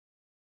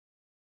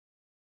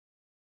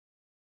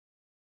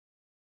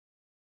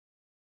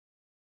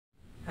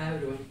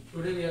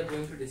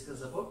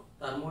discuss about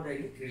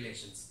thermodynamic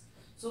relations.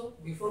 So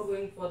before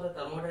going for the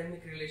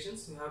thermodynamic relations,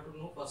 we have to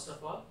know first of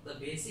all the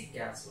basic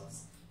gas laws.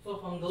 So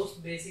from those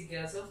basic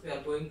gas laws, we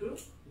are going to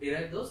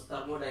derive those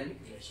thermodynamic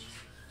relations.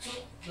 So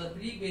the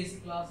three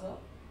basic laws are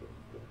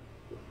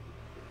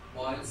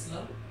Boyle's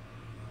law,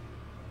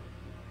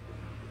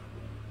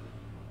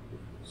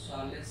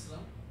 Charles'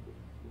 law,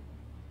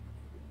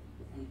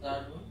 and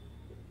third one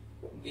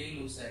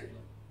Gallu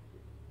Cycle.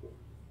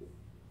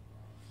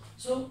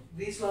 So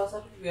these laws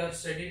are we are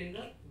studied in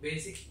the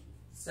basic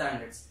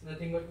standards,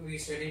 nothing but we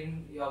studied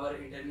in our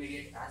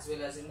intermediate as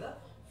well as in the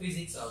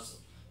physics also.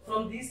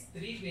 From these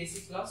three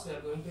basic laws, we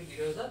are going to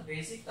derive the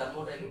basic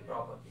thermodynamic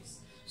properties.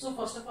 So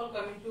first of all,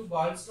 coming to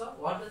Boyle's law,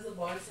 what does the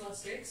Boyle's law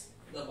states?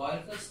 The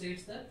Boyle's law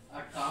states that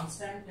at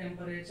constant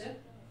temperature,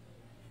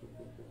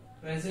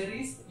 pressure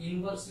is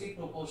inversely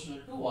proportional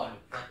to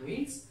volume. That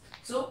means,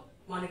 so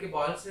మనకి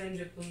boils లా ఏం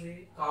చెప్తుంది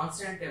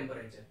constant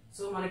temperature.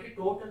 So మనకి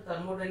total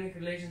thermodynamic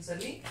relations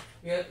అన్ని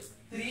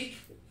three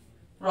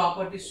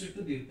properties చుట్టూ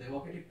తిరుగుతాయి.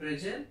 ఒకటి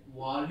pressure,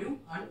 volume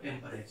and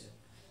temperature.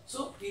 So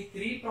ఈ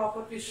three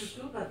properties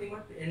చుట్టూ nothing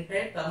but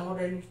entire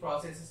thermodynamic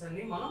processes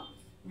అన్ని మనం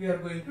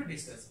we are going to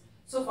discuss.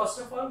 So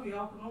first of all we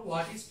have to know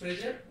what is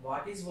pressure,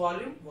 what is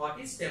volume, what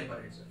is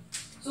temperature.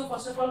 So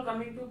first of all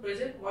coming to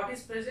pressure, what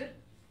is pressure?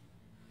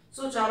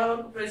 So చాలా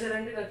వరకు pressure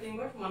అంటే nothing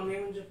but మనం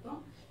ఏమని చెప్తాం,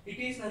 it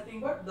is nothing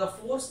but the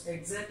force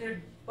exerted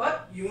per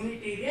unit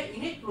area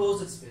in a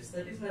closed space.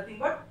 That is nothing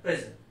but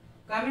pressure.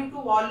 Coming to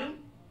volume,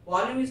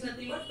 volume is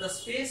nothing but the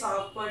space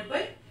occupied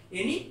by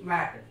any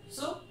matter.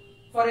 So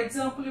for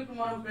example, if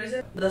మనం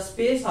pressure the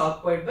space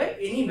occupied by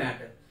any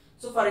matter.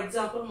 So for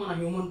example, మన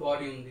human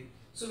body ఉంది,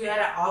 so we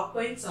are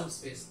occupying some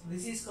space,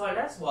 this is called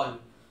as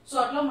volume. So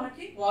అట్లా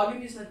మనకి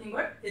volume is nothing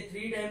but a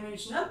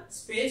three-dimensional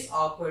space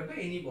occupied by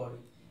any body.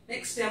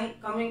 Next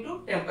coming to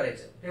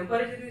temperature,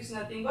 temperature is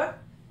nothing but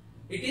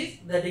it is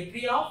the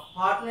degree of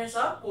hardness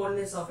or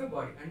coldness of a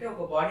body. అంటే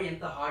ఒక body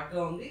ఎంత hot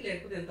గా ఉంది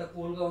లేకపోతే ఎంత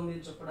cool గా ఉంది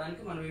అని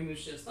చెప్పడానికి మనం ఏం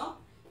యూస్ చేస్తాం,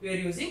 we are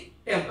using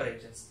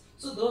temperatures.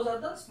 So those are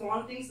the small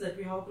things that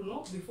we have to know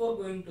before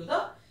going to the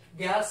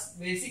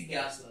basic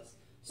gas laws.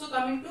 So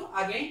coming to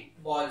again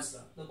Boyle's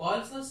law. The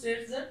Boyle's law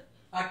states that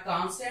at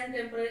constant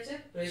temperature,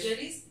 pressure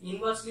is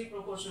inversely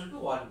proportional to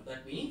volume.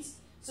 That means,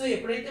 so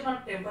ఎప్పుడైతే మన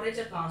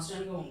temperature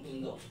constant గా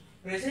ఉంటుందో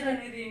pressure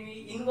అనేది ఏమి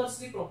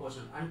inversely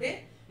proportional. అంటే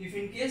if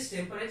in case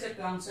temperature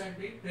constant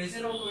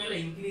pressure ఒకవేళ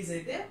increase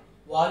అయితే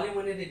volume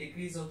అనేది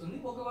డిక్రీజ్ అవుతుంది,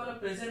 ఒకవేళ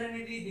ప్రెషర్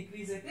అనేది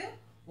డిక్రీజ్ అయితే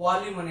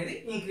వాల్యూమ్ అనేది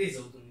ఇంక్రీజ్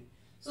అవుతుంది.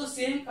 So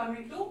same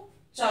coming to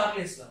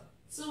Charles law.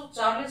 So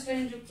Charles లా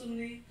ఏం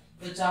చెప్తుంది,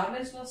 the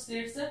Charles law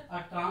states that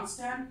at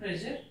constant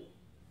pressure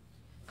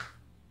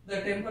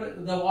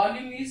the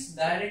volume is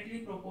directly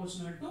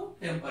proportional to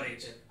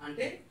temperature.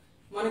 అంటే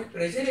మనకి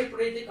ప్రెషర్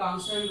ఎప్పుడైతే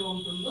కాన్స్టాంట్ గా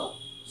ఉంటుందో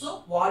సో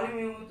వాల్యూమ్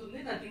ఏమవుతుంది,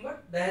 nothing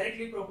but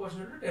directly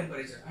proportional to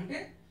temperature. అంటే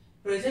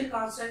pressure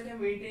constant గా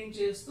మెయింటైన్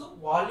చేస్తూ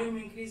వాల్యూమ్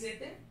ఇంక్రీజ్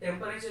అయితే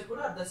టెంపరేచర్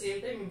కూడా at the same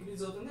time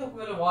increase అవుతుంది,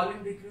 ఒకవేళ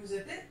వాల్యూమ్ డిక్రీజ్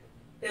అయితే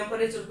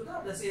టెంపరేచర్ కూడా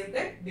at the same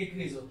time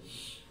decrease అవుతుంది.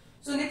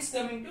 So next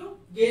coming to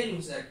గేలు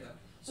cycle.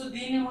 So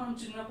దీన్ని మనం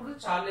చిన్నప్పుడు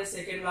చార్లెస్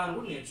సెకండ్ లా అని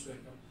కూడా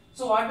నేర్చుకుంటాం.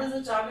 So what does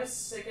the Charles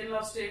second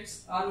law states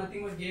or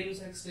nothing but Gallu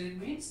Cycle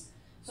means?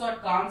 So at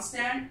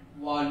constant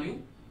volume,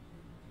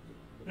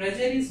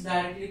 pressure is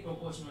directly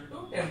proportional to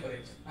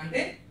temperature.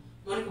 అంటే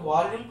మనకి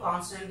volume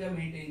constant గా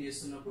maintain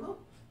చేస్తున్నప్పుడు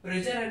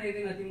ప్రెషర్ అనేది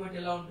నథింగ్ బట్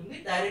ఎలా ఉంటుంది,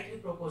 డైరెక్ట్లీ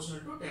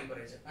ప్రపోర్షనల్ టు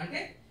టెంపరేచర్. అంటే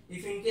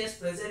if in case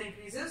pressure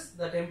increases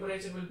the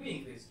temperature will be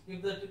increase,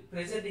 if the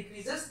pressure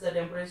decreases the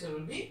temperature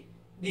will be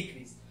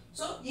decrease.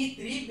 So ఈ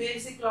three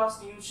basic loss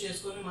use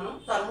చేసుకొని మనం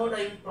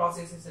thermodynamic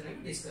processes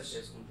అనేవి discuss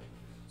చేసుకుంటాం.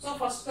 So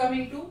first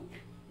coming to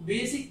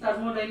basic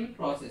thermodynamic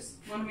process,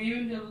 మనం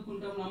ఏమేమి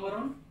చదువుకుంటాం, number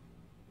 1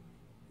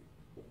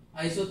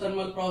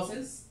 isothermal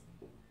process,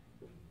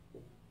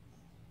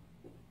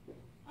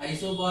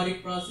 isobaric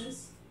process,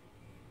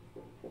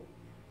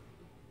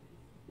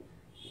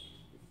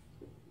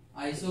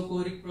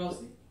 isochoric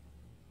process,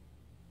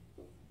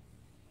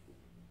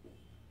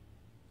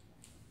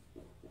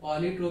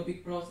 polytropic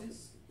process,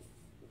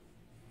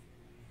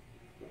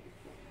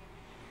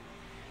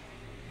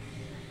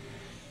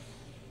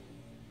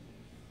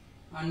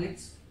 and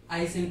next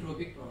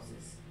isentropic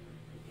process.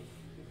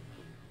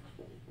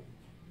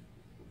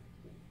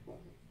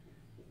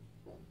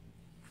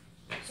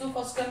 So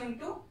first coming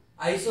to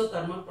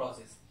isothermal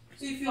process.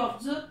 So if you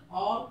observe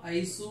all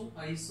iso,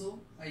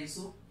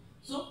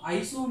 so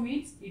iso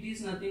means it is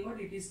nothing but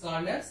it is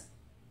called as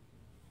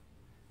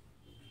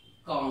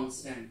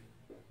constant.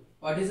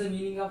 What is the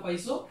meaning of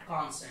iso?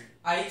 Constant.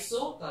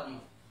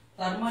 Isothermal.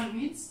 Thermal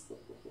means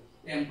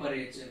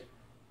temperature.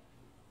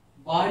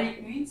 Baric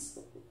means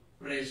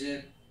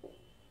pressure.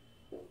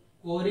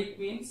 Choric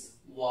means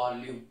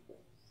volume.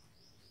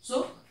 So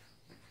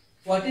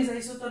what is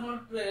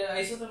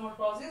isothermal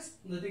process?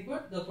 Nothing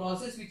but the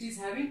process which is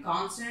having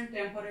constant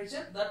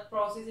temperature, that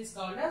process is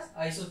called as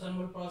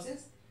isothermal process.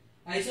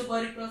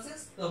 Isobaric process,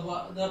 the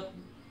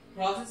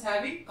process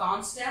having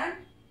constant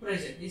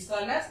pressure is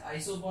called as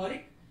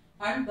isoboric,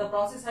 and the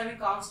process having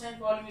constant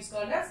volume is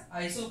called as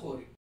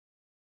isochoric.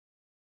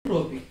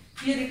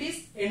 Here it is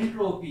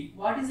entropy.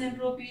 What is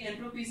entropy?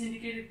 Entropy is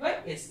indicated by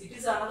S. It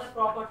is another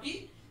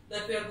property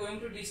that we are going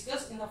to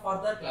discuss in the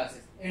further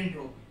classes.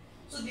 Entropy.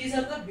 So these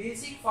are the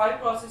basic 5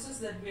 processes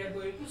that we are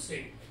going to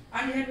study.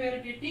 And here we are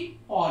getting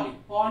poly.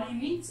 Poly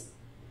means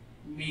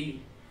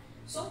many.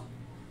 So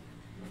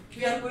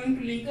we are going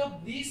to link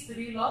up these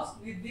 3 laws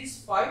with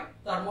these 5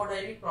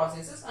 thermodynamic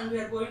processes, and we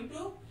are going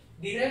to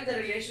derive the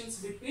relations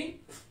between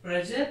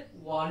pressure,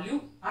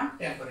 volume and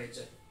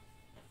temperature.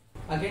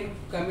 Again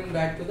coming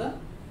back to the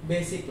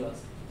basic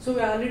laws. So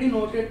we already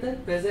noted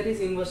that pressure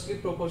is inversely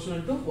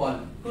proportional to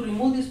volume. To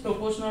remove these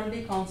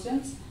proportionality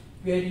constants,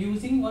 we are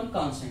using one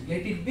constant.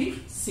 Let it be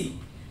C.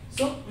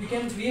 So we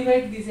can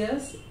rewrite this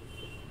as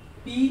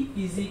P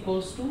is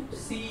equals to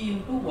C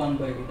into 1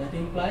 by V. That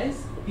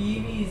implies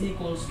PV is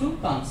equals to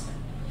constant.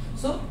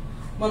 So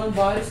మనం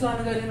boils లో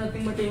అనగానే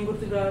nothing but ఏం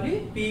గుర్తుకు రావాలి,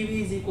 PV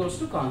is equals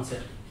to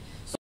constant.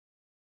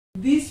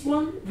 This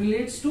one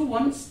relates to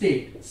one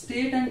state.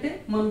 State అంటే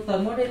మనం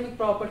thermodynamic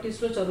properties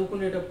లో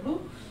చదువుకునేటప్పుడు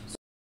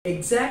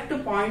exact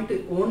point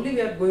only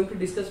we are going to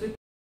discuss with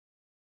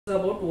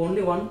about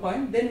only one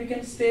point, then we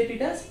can state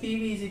it as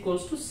PV is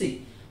equals to C.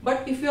 But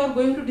if you are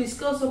going to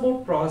discuss about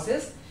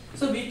process,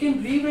 so we can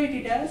rewrite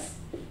it as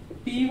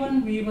P1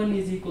 V1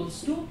 is equals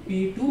to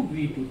P2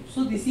 V2. So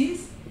this is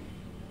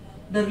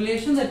the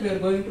relation that we are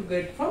going to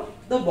get from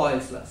the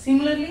Boyle's law.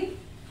 Similarly,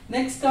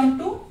 next come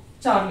to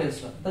Charles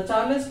law. The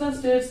Charles law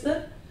states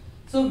that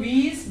so V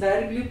is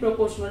directly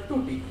proportional to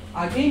T.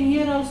 Again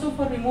here also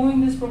for removing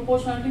this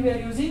proportionality we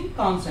are using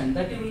constant,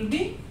 that it will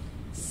be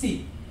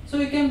C. So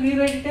we can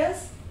rewrite it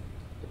as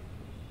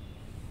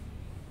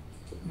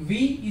V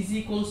is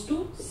equals to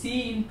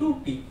C into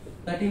T.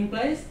 That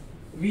implies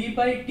V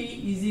by T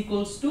is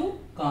equals to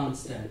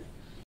constant.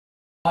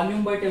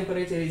 Volume by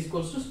temperature is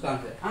equals to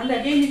constant. And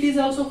again it is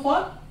also for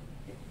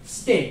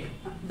state.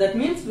 That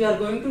means we are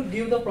going to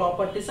give the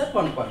properties at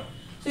one point.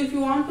 So if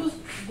you want to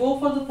go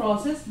for the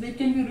process, they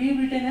can be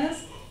rewritten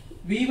as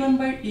V1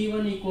 by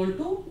T1 equal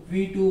to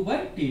V2 by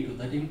T2.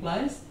 That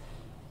implies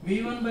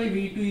V1 by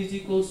V2 is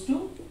equals to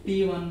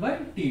T1 by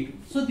T2.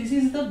 So this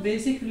is the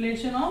basic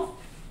relation of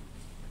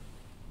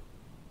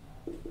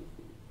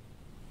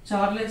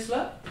Charles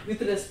law with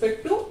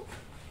respect to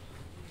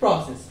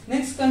process.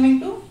 Next coming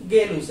to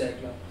Gallu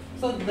Cycle.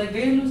 So the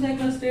Gallu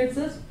Cycle states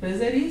as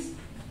pressure is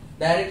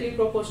directly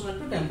proportional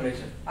to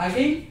temperature.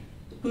 Again,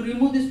 to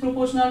remove this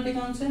proportionality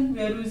constant,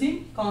 we are using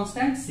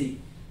constant C.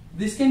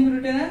 This can be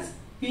written as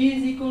P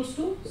is equals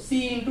to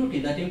C into T.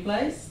 That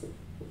implies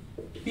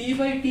P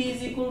by T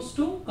is equals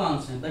to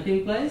constant. That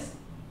implies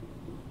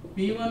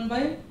P1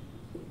 by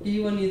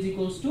T1 is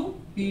equals to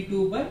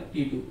P2 by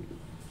T2.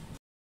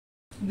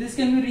 This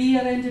can be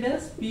rearranged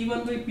as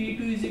P1 by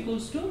P2 is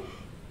equals to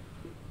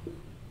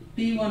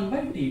T1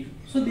 by T2.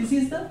 So this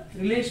is the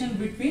relation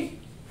between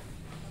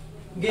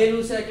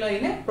Gallu Cycle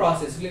in a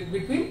process,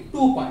 between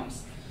 2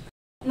 points.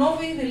 Now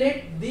we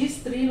relate these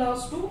 3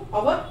 laws to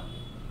our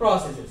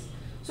processes.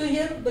 So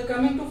here the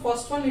coming to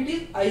first one, it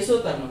is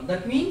isothermal.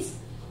 That means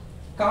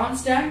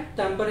constant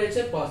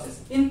temperature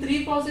process. In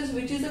 3 processes,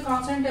 which is the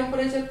constant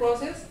temperature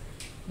process?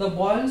 The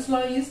Boyle's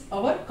law is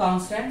our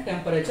constant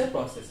temperature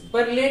process.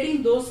 By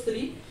relating those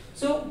 3,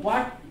 so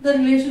what the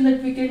relation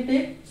that we can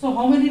take? So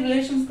how many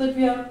relations that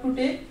we have to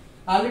take?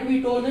 Already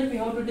we told that we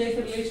have to take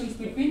the relations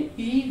between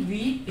P,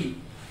 V, T.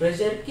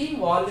 Pressure ki,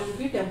 volume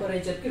ki,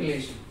 temperature ki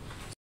relation.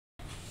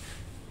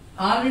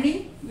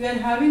 Already we are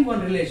having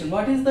one relation.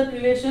 What is that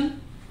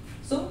relation?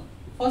 So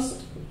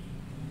first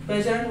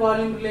pressure and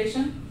volume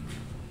relation.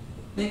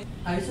 Next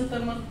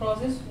isothermal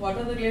process. What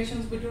are the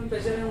relations between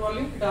pressure and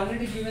volume? It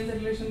already given the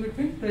relation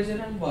between pressure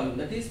and volume.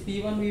 That is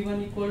P1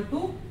 V1 equal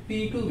to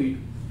P2 V2.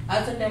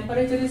 As the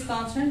temperature is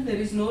constant, there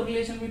is no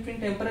relation between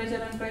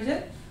temperature and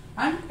pressure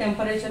and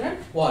temperature and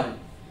volume.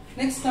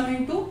 Next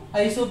coming to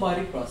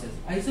isobaric process.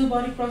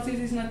 Isobaric process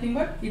is nothing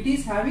but it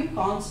is having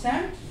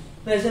constant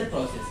pressure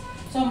process.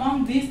 So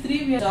among these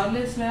 3 we are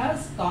Charles law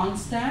as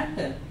constant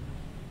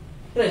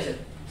pressure.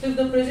 So if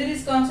the pressure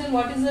is constant,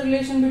 what is the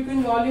relation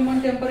between volume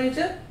and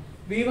temperature?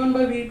 V1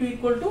 by V2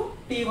 equal to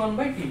T1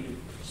 by T2.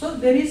 So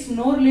there is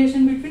no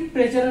relation between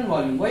pressure and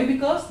volume. Why?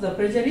 Because the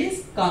pressure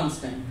is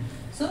constant.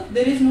 So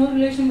there is no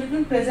relation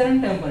between pressure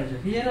and temperature.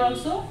 Here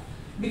also,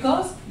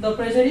 because the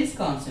pressure is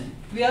constant,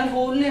 we are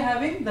only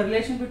having the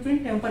relation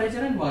between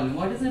temperature and volume.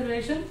 What is the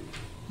relation?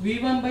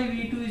 V1 by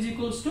V2 is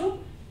equals to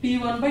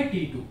T1 by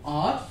T2,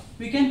 or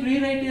we can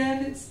rewrite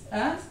it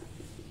as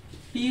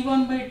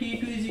T1 by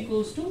T2 is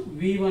equals to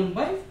V1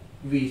 by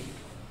V2.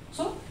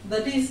 So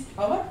that is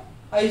our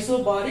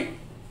isobaric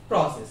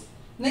process.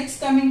 Next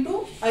coming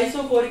to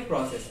isochoric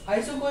process.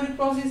 Isochoric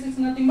process is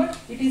nothing but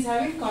it is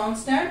having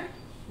constant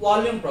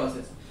volume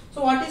process.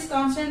 So what is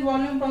constant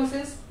volume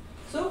process?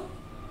 So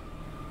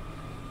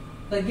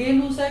the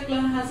Gallu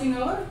Cycle has in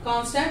our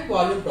constant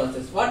volume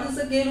process. What does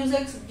the Gallu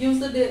Cycle gives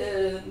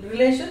the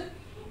relation?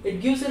 It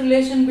gives a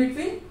relation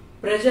between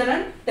pressure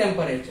and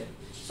temperature.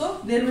 So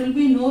there will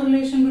be no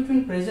relation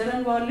between pressure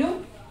and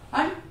volume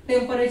and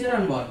temperature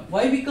and volume.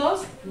 Why?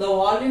 Because the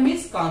volume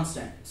is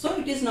constant. So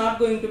it is not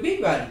going to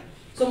be varied.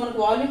 So So మనకు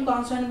volume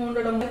constant గా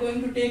ఉండడం వల్ల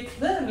going to take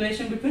the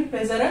relation between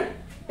pressure and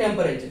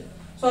temperature.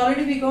 So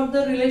already we got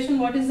the relation.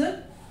 What is that?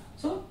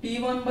 So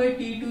T1 by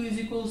T2 is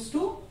equals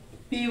to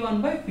P1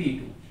 by P2.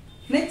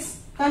 Next,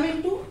 coming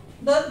to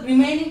the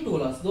remaining two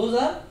laws. Those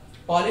are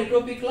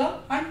Polytropic law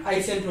and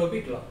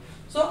Isentropic law.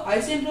 So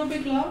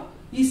Isentropic law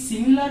is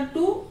similar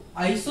to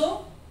iso.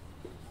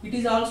 It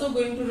is also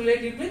going to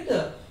relate it with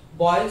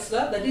Boyle's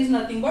law. That is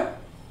nothing but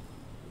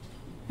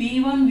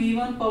P1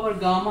 V1 power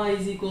gamma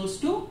is equals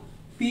to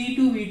P2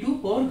 V2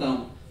 power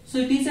gamma. So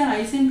it is an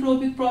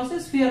isentropic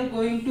process. We are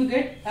going to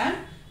get an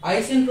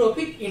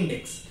isentropic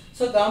index.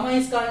 So gamma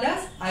is called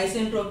as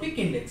isentropic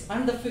index,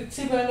 and the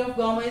fixed value of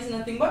gamma is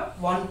nothing but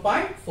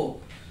 1.4.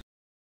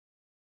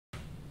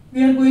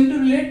 We are going to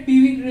relate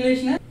PV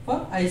relation for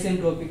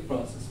isentropic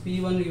process.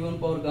 P1 V1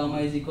 power gamma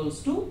is equals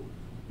to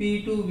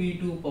P2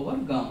 V2 power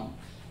gamma.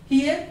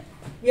 Here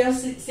we are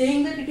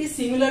saying that it is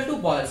similar to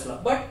Boyle's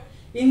law, but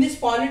in this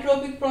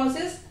polytropic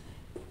process,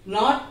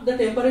 not the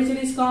temperature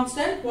is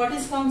constant. What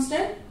is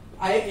constant?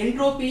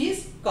 Entropy is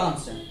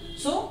constant.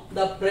 So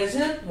the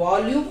pressure,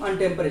 volume and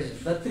temperature,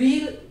 the three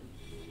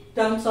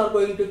terms are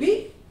going to be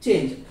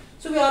changed.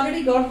 So we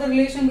already got the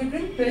relation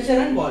between pressure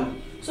and volume.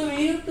 So we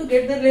need to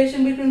get the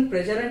relation between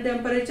pressure and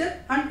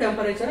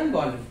temperature and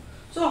volume.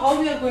 So how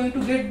we are going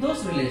to get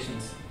those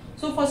relations?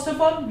 So first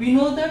of all, we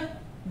know that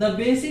the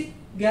basic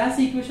gas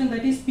equation,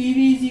 that is PV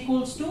is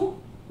equals to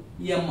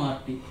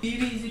mRT.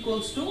 PV is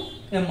equals to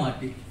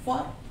mRT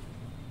for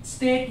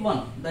state 1.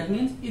 That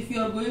means if you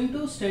are going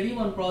to study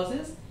one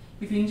process,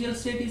 if initial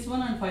state is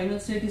 1 and final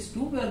state is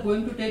 2, we are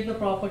going to take the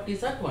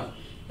properties at 1.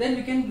 Then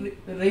we can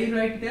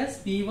rewrite it as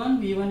P1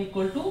 V1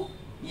 equal to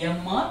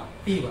mR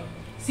T1.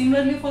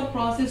 Similarly for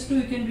process 2,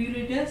 you can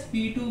rewrite it as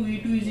P2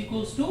 V2 is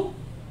equals to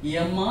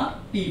mR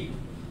T2.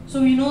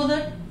 So we know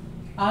that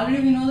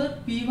already we know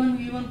that P1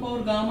 V1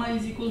 power gamma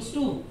is equals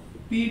to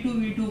P2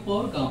 V2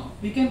 power gamma.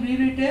 We can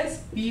rewrite it as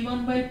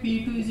P1 by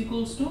P2 is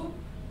equals to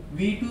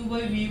V2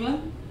 by V1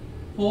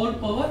 whole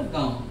power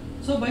gamma.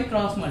 So by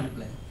cross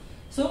multiply.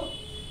 So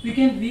we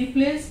can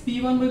replace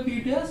P1 by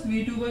P2 as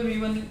V2 by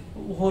V1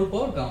 whole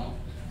power gamma.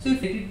 So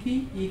if let it be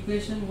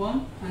equation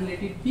 1 and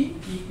let it be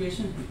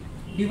equation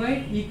 2.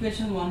 Divide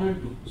equation 1 and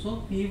 2. So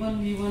P1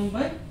 V1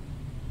 by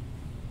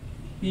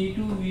P2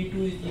 V2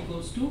 is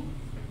equals to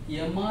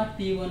mR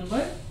T1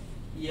 by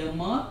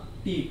mR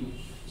T2.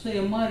 So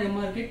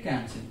mR get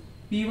cancelled.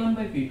 P1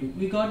 by P2.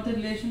 We got the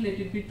relation. Let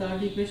it be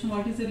third equation.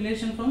 What is the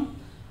relation from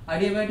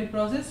adiabatic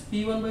process?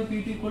 P1 by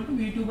P2 equal to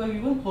V2 by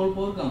V1 whole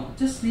power gamma.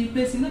 Just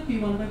replacing the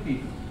P1 by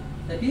P2.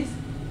 That is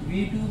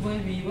V2 by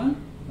V1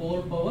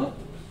 whole power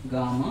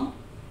gamma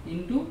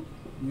into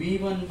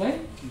V1 by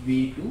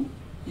V2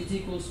 is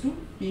equals to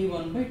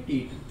T1 by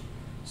T2.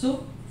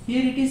 So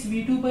here it is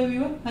V2 by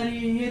V1 and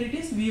here it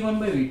is V1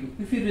 by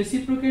V2. If we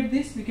reciprocate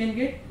this, we can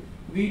get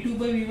V2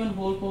 by V1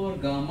 whole power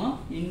gamma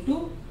into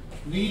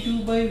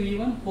V2 by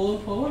V1 whole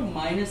power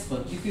minus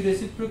 1. If you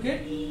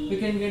reciprocate, we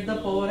can get the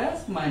power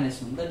as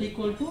minus 1. That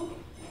equal to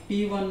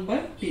T1 by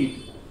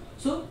T2.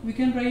 So we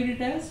can write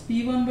it as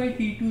T1 by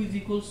T2 is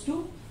equals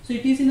to, so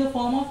it is in the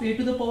form of a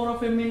to the power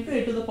of m into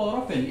a to the power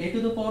of n, a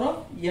to the power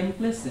of m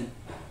plus n.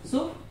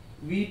 So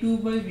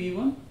V2 by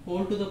V1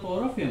 whole to the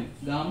power of m,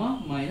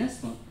 gamma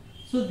minus 1.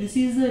 So this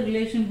is the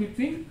relation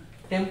between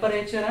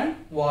temperature and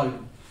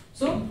volume.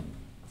 So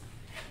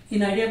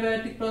in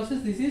adiabatic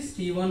process, this is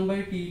T1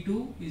 by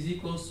T2 is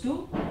equals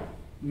to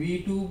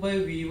V2 by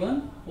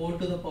V1 whole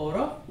to the power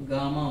of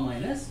gamma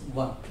minus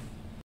 1.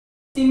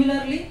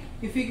 Similarly,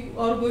 if we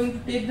are going to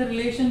take the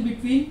relation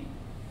between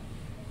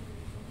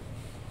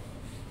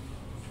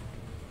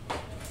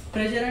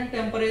pressure and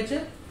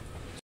temperature,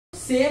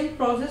 same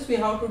process we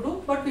have to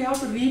do, but we have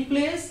to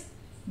replace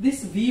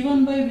this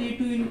V1 by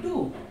V2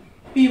 into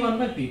P1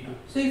 by P2.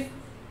 So if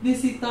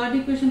this third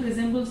equation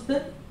resembles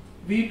that,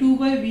 V2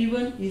 by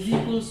V1 is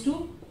equals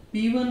to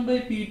P1 by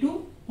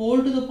P2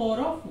 whole to the power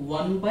of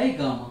 1 by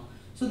gamma.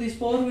 So this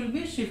power will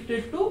be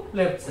shifted to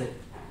left side.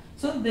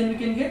 So then we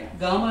can get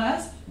gamma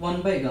as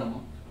 1 by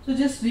gamma. So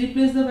just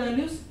replace the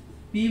values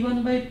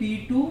P1 by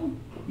P2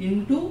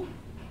 into,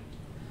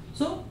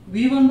 so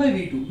V1 by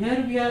V2.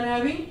 Here we are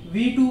having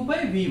V2 by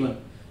V1.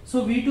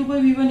 So V2 by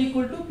V1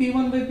 equal to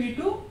P1 by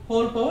P2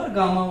 whole power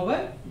gamma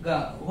by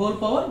whole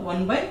power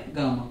 1 by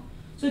gamma.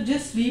 So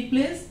just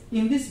replace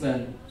in this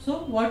value. So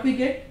what we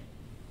get?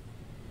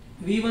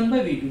 V1 by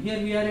V2. Here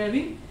we are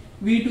having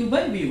V2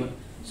 by V1.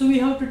 So we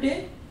have to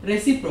take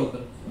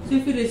reciprocal. So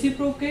if we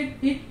reciprocate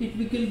it,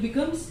 it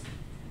becomes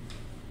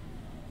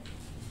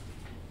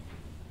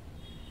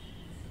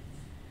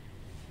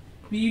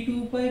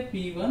P2 by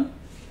P1.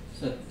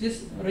 So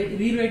just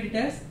rewrite it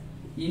as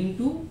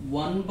into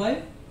 1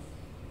 by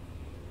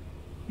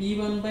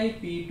P1 by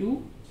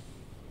P2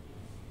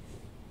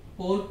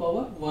 whole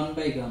power 1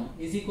 by gamma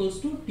is equals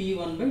to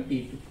T1 by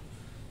T2.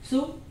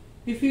 So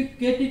if you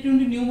get it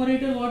into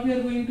numerator, what we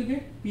are going to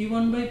get?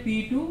 P1 by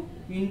P2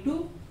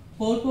 into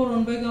whole power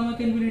 1 by gamma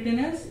can be written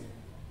as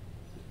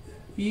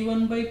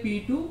P1 by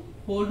P2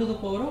 whole to the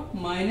power of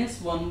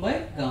minus 1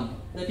 by gamma,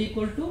 that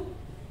equal to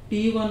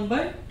T1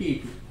 by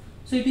T2.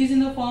 So it is in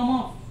the form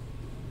of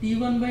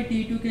T1 by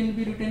T2 can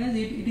be written as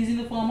it is in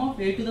the form of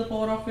a to the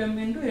power of m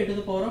into a to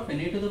the power of n,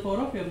 a to the power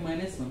of m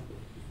minus 1.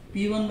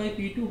 P1 by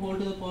P2 whole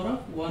to the power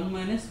of 1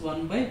 minus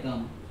 1 by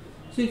gamma.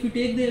 So if you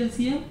take the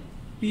LCM,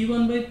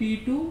 P1 by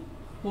P2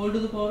 whole to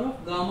the power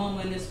of gamma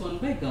minus 1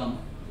 by gamma.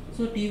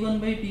 So T1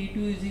 by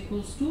T2 is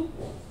equals to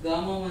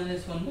gamma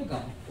minus 1 by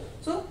gamma.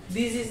 So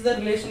this is the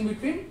relation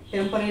between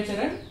temperature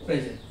and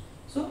pressure.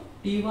 So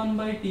T1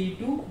 by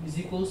T2 is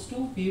equals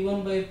to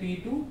P1 by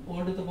P2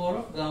 whole to the power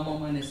of gamma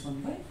minus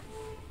 1 by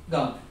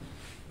gamma.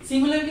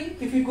 Similarly,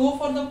 if we go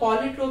for the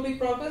polytropic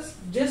process,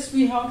 just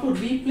we have to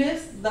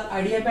replace the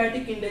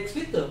adiabatic index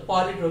with the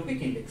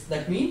polytropic index.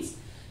 That means,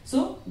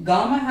 so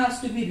gamma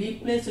has to be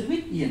replaced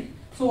with n.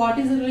 So what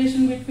is the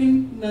relation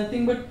between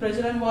nothing but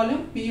pressure and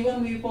volume?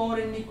 P1 V power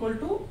n equal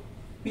to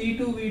P2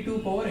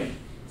 V2 power n.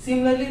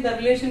 Similarly, the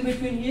relation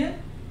between here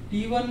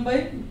T1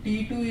 by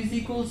T2 is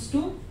equals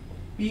to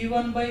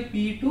P1 by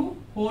P2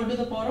 whole to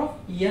the power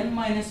of n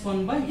minus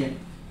 1 by n.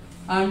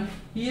 And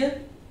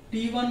here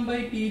T1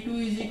 by T2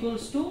 is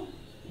equals to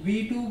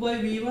V2 by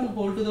V1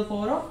 whole to the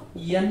power of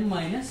n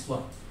minus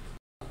 1.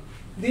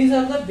 These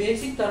are the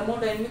basic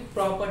thermodynamic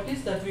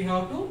properties that we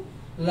have to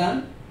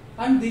learn,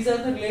 and these are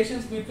the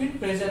relations between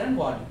pressure and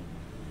volume.